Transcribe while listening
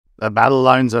The battle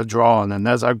lines are drawn, and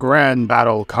there's a grand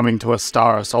battle coming to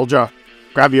OSTARAN, soldier.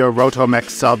 Grab your Rotomech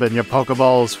sub and your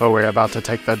Pokeballs, for we're about to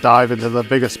take the dive into the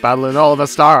biggest battle in all of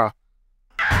OSTARAN.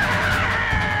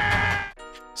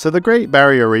 So the Great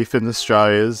Barrier Reef in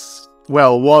Australia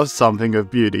was something of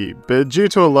beauty, but due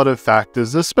to a lot of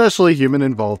factors, especially human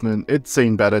involvement, it's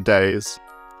seen better days.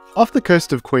 Off the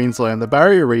coast of Queensland, the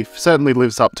Barrier Reef certainly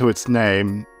lives up to its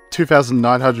name.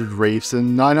 2,900 reefs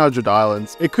and 900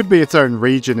 islands. It could be its own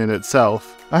region in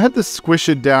itself. I had to squish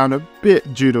it down a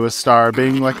bit due to OSTARAN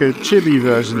being like a chibi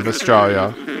version of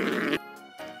Australia.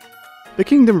 The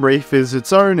Kingdom Reef is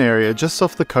its own area just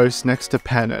off the coast next to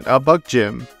Pennet, our bug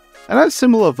gym, and has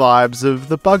similar vibes of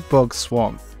the Bug Bog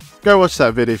Swamp. Go watch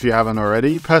that vid if you haven't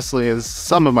already. Personally, is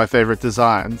some of my favourite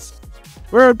designs,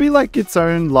 where it'd be like its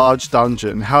own large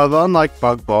dungeon. However, unlike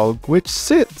Bug Bog, which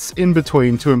sits in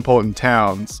between two important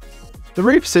towns, the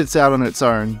reef sits out on its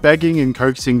own, begging and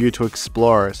coaxing you to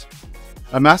explore it.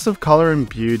 A massive colour and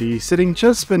beauty sitting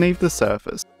just beneath the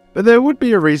surface. But there would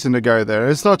be a reason to go there,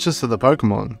 it's not just for the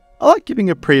Pokemon. I like giving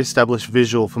a pre-established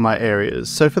visual for my areas,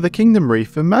 so for the Kingdom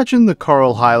Reef, imagine the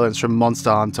Coral Highlands from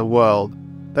Monster Hunter World.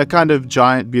 That kind of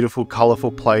giant, beautiful,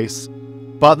 colourful place.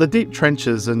 But the deep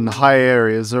trenches and high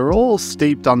areas are all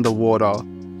steeped underwater,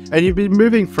 and you'd be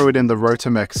moving through it in the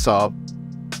Rotomech sub.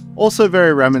 Also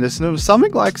very reminiscent of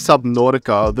something like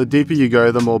Subnautica. The deeper you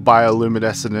go, the more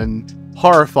bioluminescent and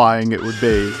horrifying it would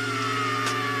be.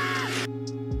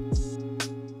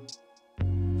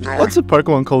 Lots of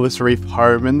Pokemon call this reef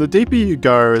home, and the deeper you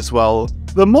go as well,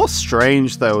 the more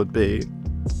strange they would be.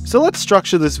 So let's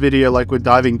structure this video like we're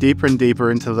diving deeper and deeper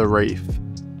into the reef.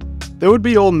 There would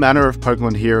be all manner of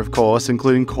Pokemon here, of course,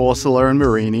 including Corsola and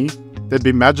Marini. There'd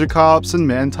be Magikarps and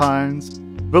Mantines,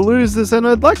 Veloozers, and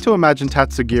I'd like to imagine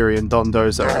Tatsugiri and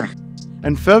Dondozo.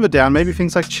 And further down, maybe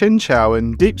things like Chinchou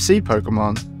and deep sea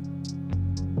Pokemon.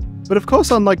 But of course,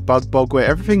 unlike Bug Bog, where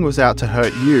everything was out to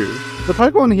hurt you, the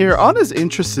Pokemon here aren't as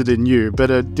interested in you,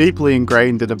 but are deeply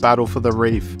ingrained in a battle for the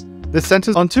reef. This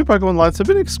centers on two Pokemon lines have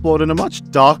been explored in a much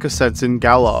darker sense in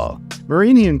Galar,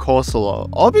 Marini and Corsola.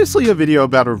 Obviously a video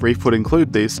about a reef would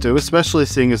include these two, especially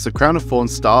seeing as the Crown of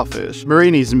Thorns starfish,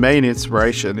 Marini's main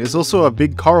inspiration, is also a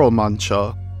big coral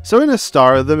muncher. So in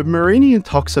OSTARAN, the Marini and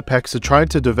Toxapex are trying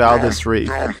to devour this reef,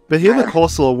 but here the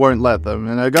Corsola won't let them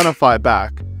and are gonna fight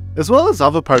back, as well as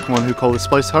other Pokemon who call this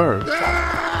place home.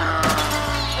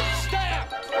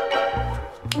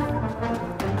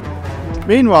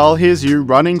 Meanwhile, here's you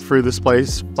running through this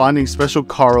place, finding special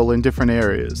coral in different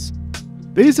areas.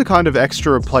 These are kind of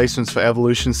extra replacements for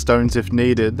evolution stones if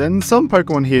needed, and some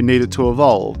Pokemon here needed to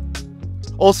evolve.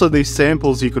 Also, these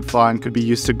samples you could find could be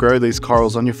used to grow these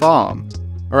corals on your farm.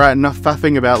 Alright, enough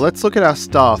faffing about, let's look at our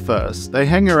star first. They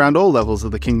hang around all levels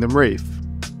of the Kingdom Reef.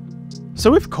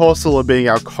 So with Corsola being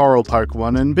our coral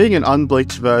Pokemon and being an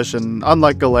unbleached version,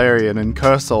 unlike Galarian and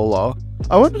Corsola,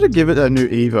 I wanted to give it a new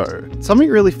Evo. Something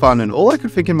really fun, and all I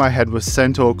could think in my head was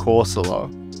Centaur Corsola.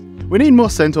 We need more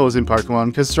Centaurs in Pokemon,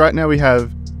 because right now we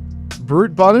have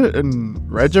Brute Bonnet and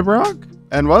Regibrack,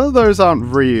 and one of those aren't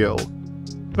real.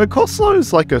 But Corsola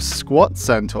is like a squat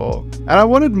Centaur, and I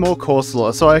wanted more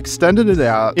Corsola, so I extended it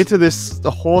out into this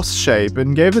horse shape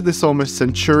and gave it this almost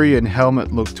centurion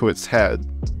helmet look to its head.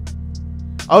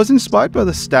 I was inspired by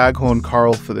the Staghorn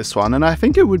Coral for this one, and I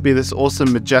think it would be this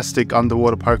awesome majestic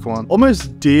underwater Pokemon,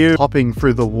 almost deer hopping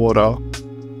through the water.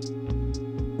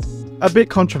 A bit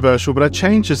controversial, but I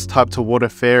changed this type to Water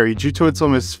Fairy due to its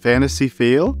almost fantasy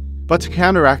feel, but to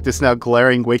counteract this now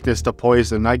glaring weakness to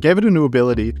poison, I gave it a new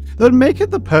ability that would make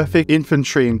it the perfect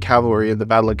infantry and cavalry in the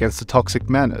battle against the toxic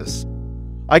menace.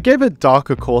 I gave it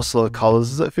darker Corsola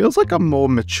colours as it feels like a more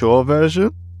mature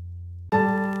version.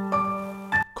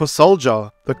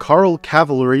 Corsola, the Coral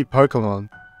Cavalry Pokemon,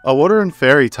 a Water and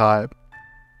Fairy type.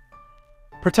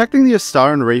 Protecting the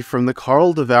OSTARAN Reef from the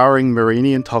coral-devouring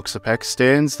Marini and Toxapex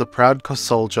stands the proud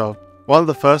Corsola, one of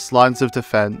the first lines of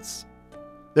defense.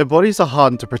 Their bodies are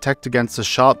hardened to protect against the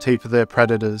sharp teeth of their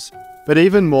predators, but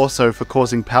even more so for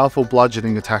causing powerful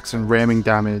bludgeoning attacks and ramming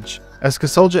damage. As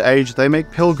Corsola age, they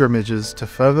make pilgrimages to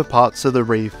further parts of the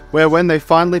reef, where when they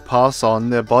finally pass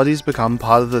on, their bodies become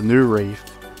part of the new reef.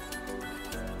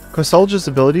 Corsola's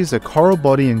abilities are Coral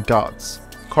Body and Guts.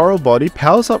 Coral Body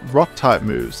powers up Rock-type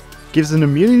moves, gives an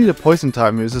immunity to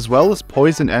Poison-type moves as well as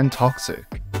Poison and Toxic.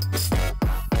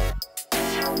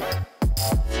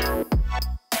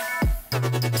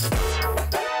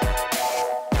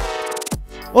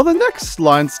 While the next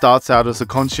line starts out as a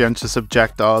conscientious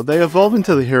objector, they evolve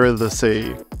into the hero of the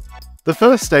sea. The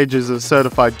first stage is a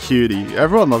certified cutie.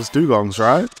 Everyone loves dugongs,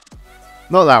 right?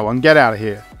 Not that one, get out of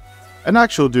here. An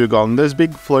actual dugong, those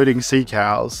big floating sea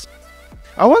cows.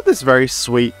 I want this very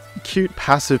sweet, cute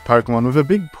passive Pokemon with a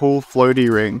big pool floaty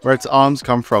ring where its arms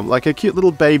come from, like a cute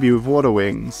little baby with water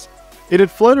wings.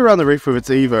 It'd float around the reef with its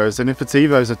Evos, and if its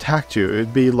Evos attacked you,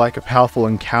 it'd be like a powerful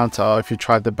encounter if you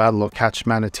tried to battle or catch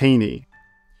Manatini.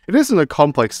 It isn't a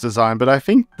complex design, but I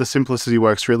think the simplicity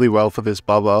works really well for this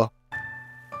Bubba.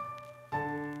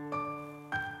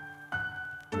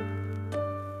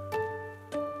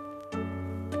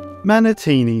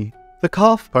 Manatini, the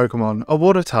calf Pokemon, a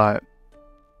water type.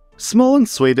 Small and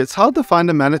sweet, it's hard to find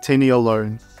a Manatini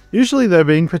alone. Usually they're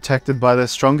being protected by their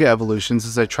stronger evolutions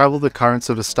as they travel the currents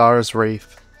of Ostara's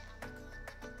reef.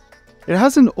 It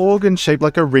has an organ shaped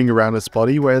like a ring around its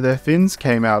body where their fins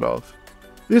came out of.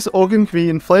 This organ can be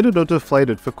inflated or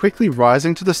deflated for quickly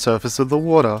rising to the surface of the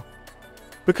water.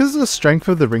 Because of the strength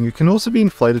of the ring, it can also be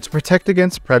inflated to protect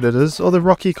against predators or the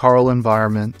rocky coral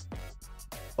environment.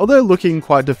 Although looking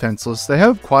quite defenseless, they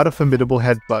have quite a formidable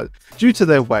headbutt due to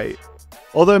their weight,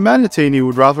 although Manatini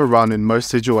would rather run in most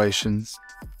situations.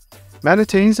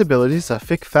 Manatini's abilities are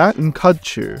Thick Fat and Cud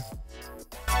Chew.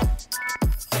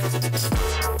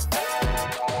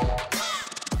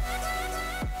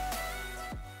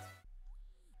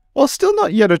 While still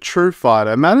not yet a true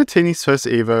fighter, Manatini's first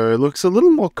Evo looks a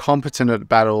little more competent at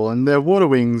battle, and their water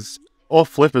wings, or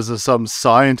flippers as some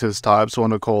scientist types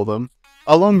want to call them,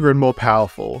 are longer and more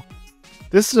powerful.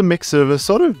 This is a mix of a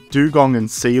sort of dugong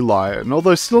and sea lion,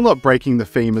 although still not breaking the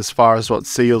theme as far as what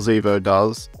Seal's Evo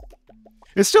does.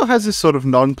 It still has this sort of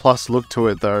nonplussed look to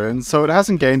it though, and so it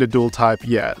hasn't gained a dual type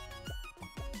yet.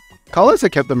 Colours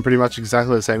have kept them pretty much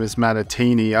exactly the same as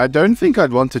Manatini. I don't think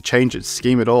I'd want to change its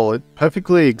scheme at all, it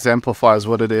perfectly exemplifies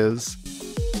what it is.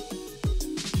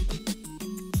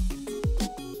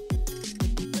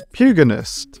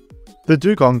 Puginist, the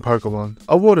dugong Pokemon,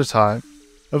 a water type,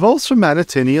 evolves from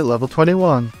Manatini at level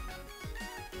 21.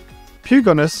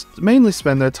 Pugonists mainly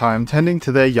spend their time tending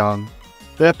to their young.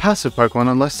 They are passive Pokemon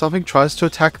unless something tries to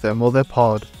attack them or their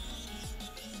pod.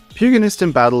 Pugonists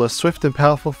in battle are swift and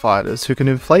powerful fighters who can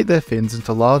inflate their fins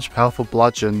into large powerful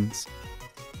bludgeons.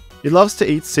 It loves to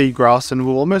eat seagrass and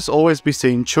will almost always be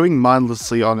seen chewing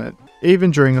mindlessly on it, even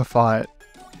during a fight.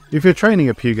 If you're training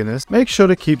a Puginist, make sure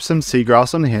to keep some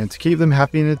seagrass on hand to keep them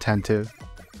happy and attentive.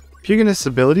 Puginist's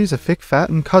abilities are Thick Fat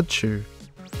and Cud Chew.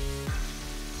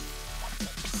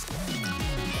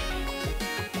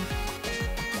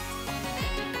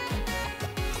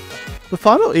 The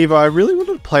final Evo, I really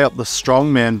wanted to play up the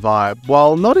strongman vibe.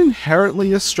 While not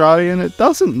inherently Australian, it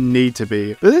doesn't need to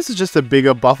be, but this is just a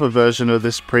bigger, buffer version of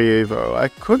this pre-Evo. I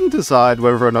couldn't decide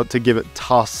whether or not to give it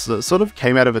tusks that sort of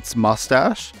came out of its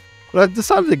mustache, but I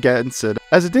decided against it,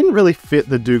 as it didn't really fit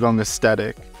the dugong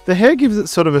aesthetic. The hair gives it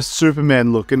sort of a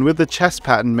Superman look, and with the chest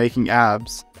pattern making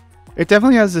abs. It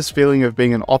definitely has this feeling of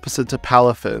being an opposite to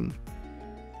Palafin.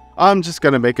 I'm just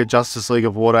gonna make a Justice League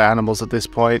of water animals at this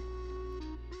point.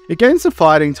 It gains the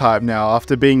fighting type now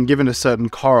after being given a certain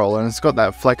coral, and it's got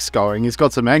that flex going. He's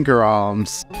got some anchor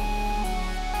arms.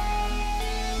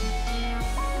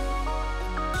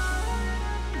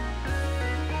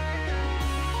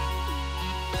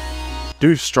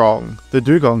 Strong, the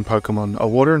dugong Pokemon, a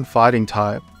water and fighting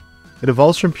type. It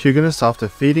evolves from Puginist after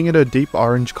feeding it a deep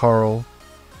orange coral.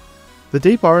 The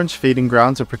deep orange feeding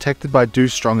grounds are protected by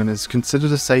Strong and is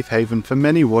considered a safe haven for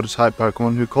many water type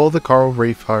Pokemon who call the coral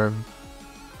reef home.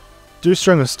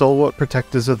 Strong are stalwart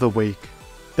protectors of the weak.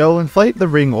 They will inflate the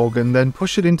ring organ, then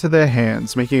push it into their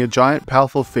hands, making a giant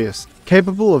powerful fist,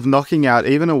 capable of knocking out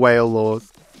even a whale lord.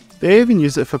 They even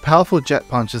use it for powerful jet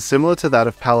punches similar to that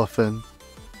of Palafin.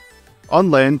 On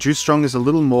land, Strong is a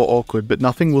little more awkward, but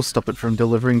nothing will stop it from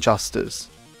delivering justice.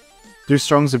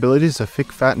 Strong's abilities are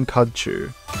Thick Fat and Cud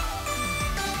Chew.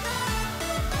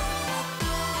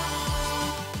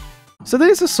 So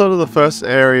these are sort of the first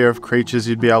area of creatures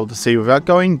you'd be able to see without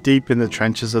going deep in the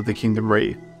trenches of the Kingdom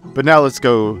Reef. But now let's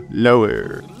go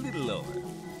lower. A little lower.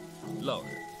 Lower.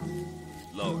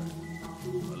 Lower.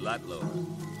 A lot lower.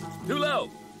 Too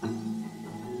low.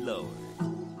 Lower.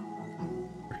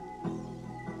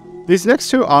 These next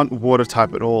two aren't water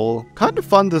type at all. Kind of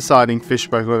fun deciding fish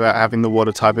Pokemon without having the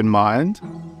water type in mind.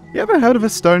 You ever heard of a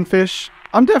stonefish?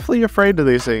 I'm definitely afraid of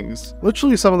these things.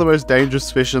 Literally some of the most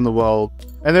dangerous fish in the world.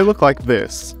 And they look like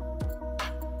this.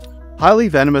 Highly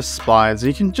venomous spines,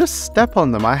 and you can just step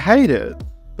on them. I hate it.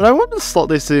 But I wanted to slot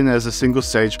this in as a single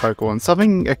stage Pokemon,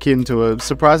 something akin to a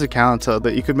surprise encounter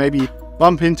that you could maybe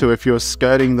bump into if you were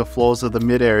skirting the floors of the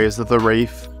mid areas of the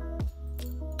reef.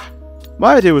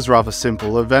 My idea was rather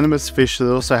simple, a venomous fish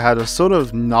that also had a sort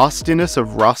of nastiness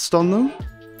of rust on them.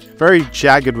 Very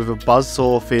jagged with a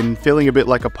buzzsaw fin, feeling a bit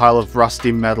like a pile of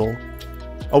rusty metal.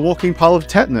 A walking pile of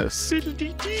tetanus.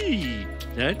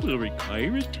 That will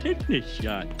require a tetanus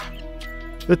shot.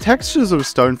 The textures of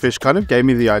stonefish kind of gave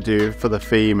me the idea for the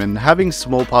theme, and having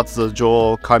small parts of the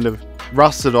jaw kind of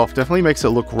rusted off definitely makes it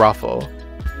look rougher.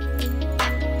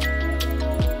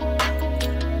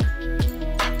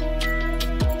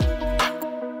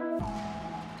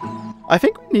 I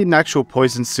think we need an actual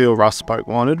poison steel rust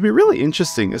Pokemon. It'd be really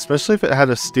interesting, especially if it had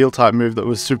a steel type move that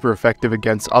was super effective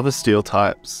against other steel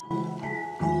types.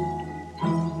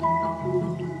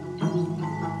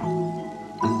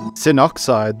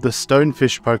 Sinoxide, the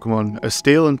stonefish Pokemon, a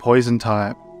steel and poison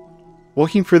type.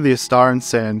 Walking through the OSTARAN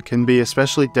sand can be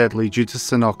especially deadly due to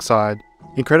Sinoxide.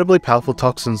 Incredibly powerful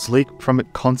toxins leak from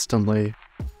it constantly.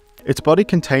 Its body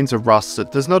contains a rust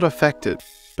that does not affect it,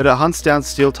 but it hunts down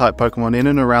steel type Pokemon in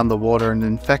and around the water and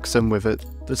infects them with it,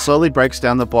 that slowly breaks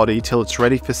down the body till it's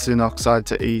ready for Sinoxide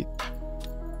to eat.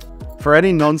 For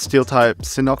any non-steel type,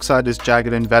 Sinoxide is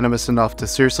jagged and venomous enough to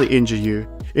seriously injure you,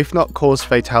 if not cause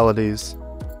fatalities.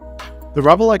 The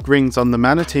rubber-like rings on the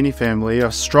Manatini family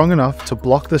are strong enough to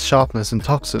block the sharpness and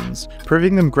toxins,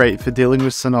 proving them great for dealing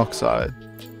with Sinoxide.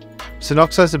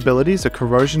 Sinoxide's abilities are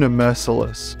corrosion and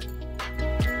merciless.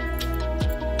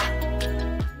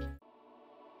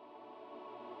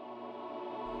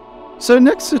 So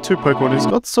next to two Pokemon, it's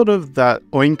got sort of that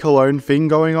Oinkologne thing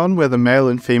going on where the male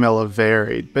and female are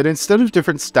varied, but instead of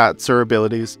different stats or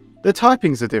abilities, their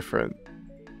typings are different.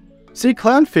 See,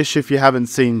 clownfish, if you haven't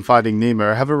seen Finding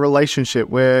Nemo, have a relationship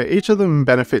where each of them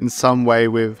benefit in some way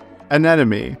with an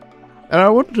enemy, and I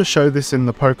wanted to show this in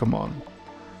the Pokemon.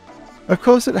 Of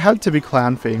course it had to be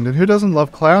clown themed, and who doesn't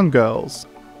love clown girls?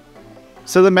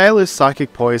 So the male is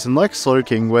psychic poison like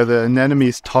Slowking, where the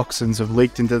anemone's toxins have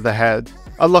leaked into the head,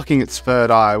 unlocking its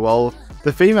third eye, while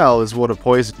the female is water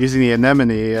poison, using the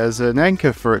anemone as an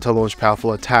anchor for it to launch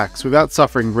powerful attacks without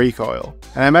suffering recoil,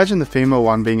 and I imagine the female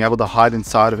one being able to hide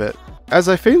inside of it, as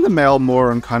I theme the male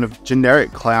more on kind of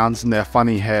generic clowns and their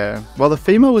funny hair, while the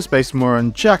female was based more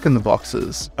on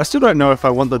jack-in-the-boxes. I still don't know if I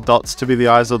want the dots to be the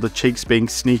eyes or the cheeks being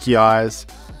sneaky eyes.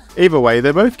 Either way,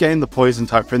 they both gain the poison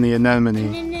type from the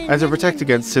anemone, and to protect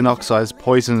against Sinoxide's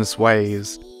poisonous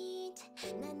ways.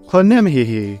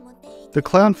 Clonemhihi, the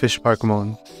clownfish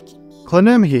Pokemon.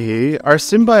 Clonemhihi are a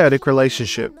symbiotic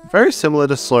relationship, very similar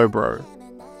to Slowbro.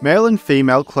 Male and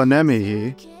female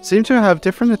Clonemhihi seem to have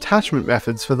different attachment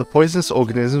methods for the poisonous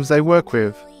organisms they work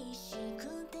with.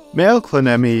 Male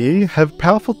Clonemhihi have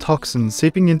powerful toxins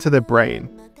seeping into their brain,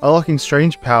 unlocking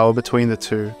strange power between the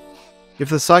two. If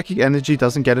the psychic energy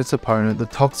doesn't get its opponent, the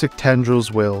toxic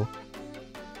tendrils will.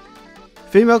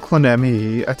 Female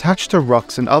Clonemhihi attach to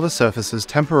rocks and other surfaces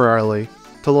temporarily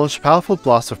to launch powerful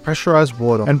blasts of pressurized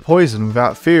water and poison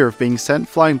without fear of being sent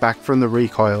flying back from the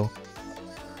recoil.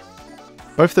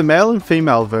 Both the male and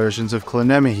female versions of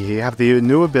Clonemhihi have the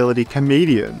new ability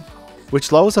Comedian,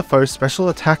 which lowers a foe's special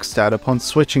attack stat upon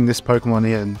switching this Pokemon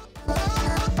in.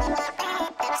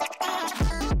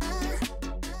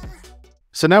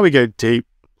 So now we go deep,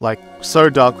 like so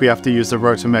dark we have to use the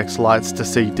Rotomex lights to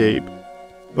see deep.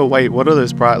 But wait, what are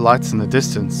those bright lights in the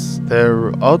distance?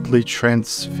 They're oddly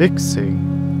transfixing.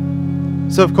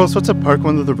 So of course, what's a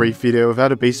Pokemon of the Reef video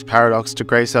without a beast paradox to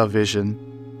grace our vision?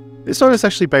 This one is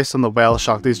actually based on the whale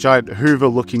shark, these giant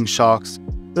Hoover-looking sharks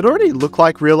that already look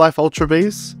like real-life Ultra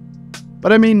Beasts.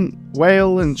 But I mean,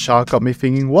 whale and shark got me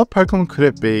thinking, what Pokemon could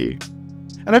it be?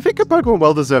 And I think a Pokemon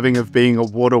well deserving of being a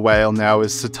water whale now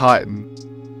is Satitan.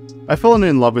 I've fallen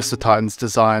in love with Satitan's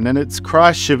design, and its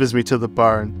cry shivers me to the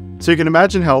bone, so you can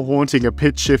imagine how haunting a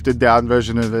pitch-shifted down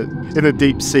version of it in a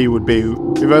deep sea would be,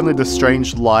 with only the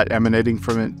strange light emanating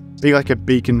from it being like a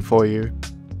beacon for you.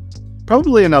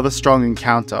 Probably another strong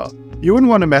encounter you wouldn't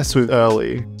want to mess with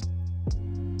early.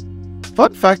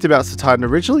 Fun fact about Satitan,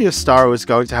 originally Ostara was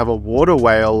going to have a water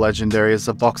whale legendary as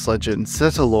the box legend,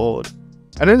 Setalord,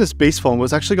 and in its beast form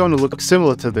was actually going to look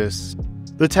similar to this.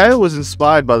 The tail was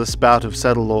inspired by the spout of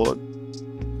Setalord.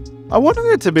 I wanted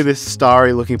it to be this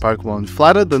starry looking Pokemon,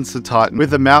 flatter than Satitan, with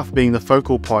the mouth being the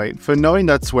focal point, for knowing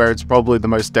that's where it's probably the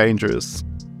most dangerous.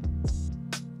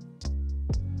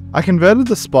 I converted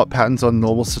the spot patterns on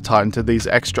normal Satitan to these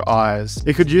extra eyes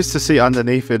it could use to see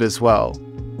underneath it as well.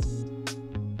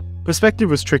 Perspective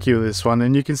was tricky with this one,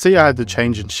 and you can see I had to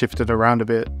change and shift it around a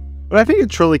bit, but I think it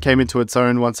truly came into its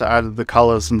own once I added the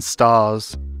colours and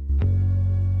stars.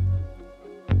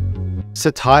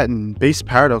 Satitan, Beast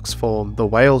Paradox form, the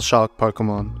whale shark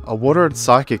Pokemon, a water and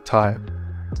psychic type.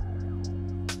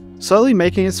 Slowly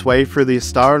making its way through the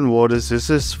Ostaran waters is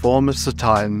this form of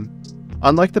Satitan.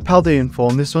 Unlike the Paldean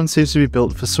form, this one seems to be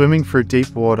built for swimming through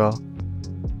deep water.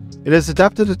 It has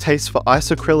adapted a taste for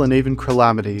Isokrill and even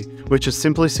Krillamity, which it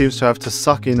simply seems to have to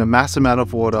suck in a mass amount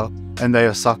of water, and they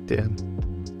are sucked in.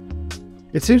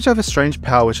 It seems to have a strange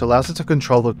power which allows it to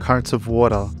control the currents of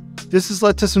water. This has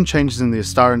led to some changes in the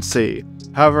OSTARAN Sea,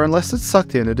 however unless it's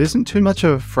sucked in it isn't too much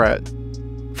of a threat.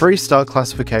 3-star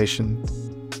classification.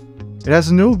 It has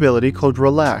a new ability called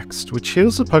Relaxed, which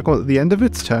heals the Pokemon at the end of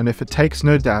its turn if it takes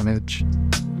no damage.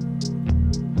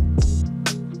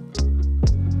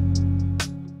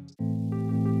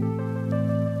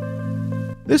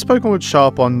 This Pokemon would show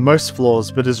up on most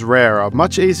floors but is rarer,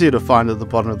 much easier to find at the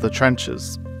bottom of the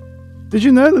trenches. Did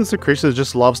you know there's a creature that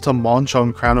just loves to munch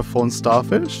on crown of thorn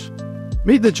starfish?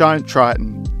 Meet the giant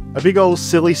Triton, a big old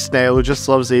silly snail who just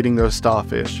loves eating those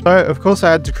starfish. So of course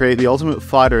I had to create the ultimate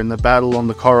fighter in the battle on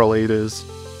the coral eaters.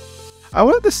 I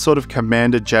wanted this sort of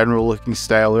commander general looking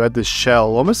snail who had this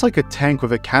shell, almost like a tank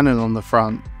with a cannon on the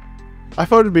front. I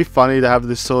thought it'd be funny to have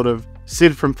this sort of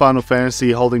Sid from Final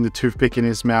Fantasy holding the toothpick in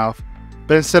his mouth,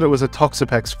 but instead it was a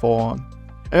Toxapex fawn.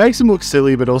 It makes him look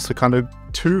silly but also kind of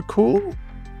too cool.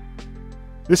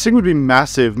 This thing would be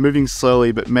massive, moving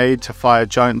slowly but made to fire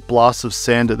giant blasts of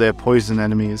sand at their poison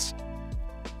enemies.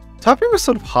 Typing was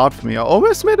sort of hard for me. I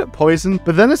almost made it poison,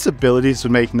 but then its abilities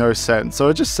would make no sense, so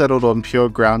I just settled on pure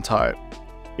ground type.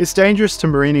 It's dangerous to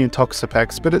Marini and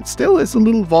Toxapex, but it still is a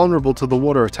little vulnerable to the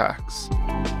water attacks.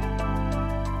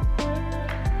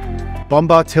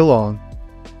 Bombartilon,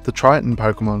 the Triton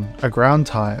Pokemon, a ground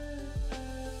type.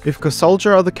 If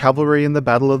Corsola are the cavalry in the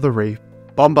Battle of the Reef,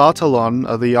 Bombartilon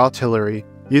are the artillery,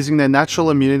 using their natural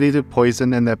immunity to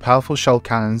poison and their powerful shell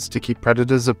cannons to keep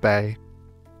predators at bay.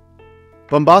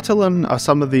 Bombartilon are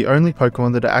some of the only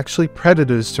Pokemon that are actually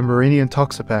predators to Marini and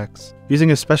Toxapex,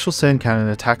 using a special sand cannon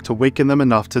attack to weaken them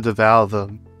enough to devour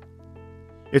them.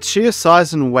 Its sheer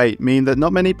size and weight mean that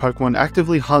not many Pokemon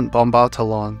actively hunt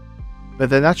Bombartilon, but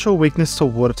their natural weakness to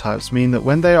water types mean that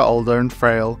when they are older and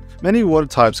frail, many water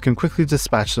types can quickly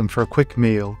dispatch them for a quick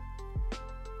meal.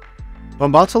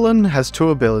 Bombartilon has 2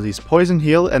 abilities, Poison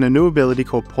Heal and a new ability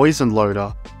called Poison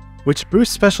Loader, which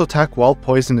boosts special attack while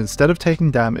poisoned instead of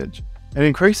taking damage, and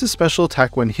increases special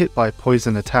attack when hit by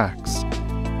poison attacks.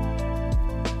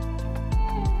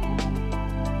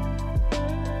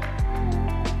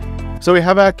 So we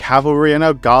have our cavalry and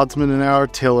our guardsmen and our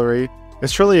artillery.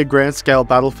 It's truly a grand scale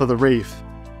battle for the Reef.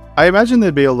 I imagine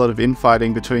there'd be a lot of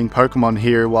infighting between Pokemon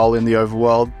here while in the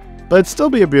overworld, but it'd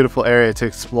still be a beautiful area to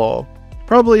explore.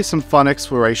 Probably some fun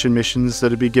exploration missions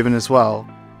that'd be given as well.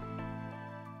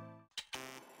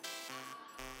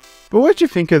 But what do you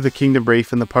think of the Kingdom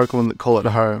Reef and the Pokemon that call it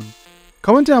home?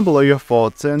 Comment down below your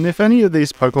thoughts and if any of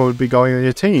these Pokemon would be going on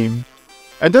your team.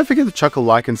 And don't forget to chuck a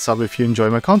like and sub if you enjoy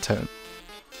my content.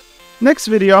 Next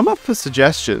video I'm up for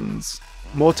suggestions.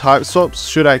 More type swaps?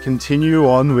 Should I continue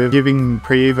on with giving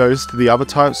pre-evos to the other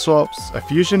type swaps? A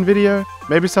fusion video?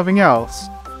 Maybe something else?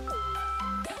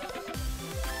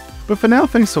 But for now,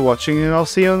 thanks for watching and I'll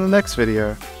see you in the next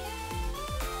video.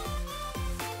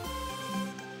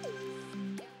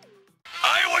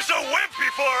 I was a wimp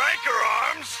before Anchor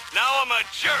Arms! Now I'm a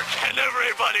jerk and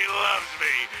everybody loves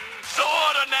me!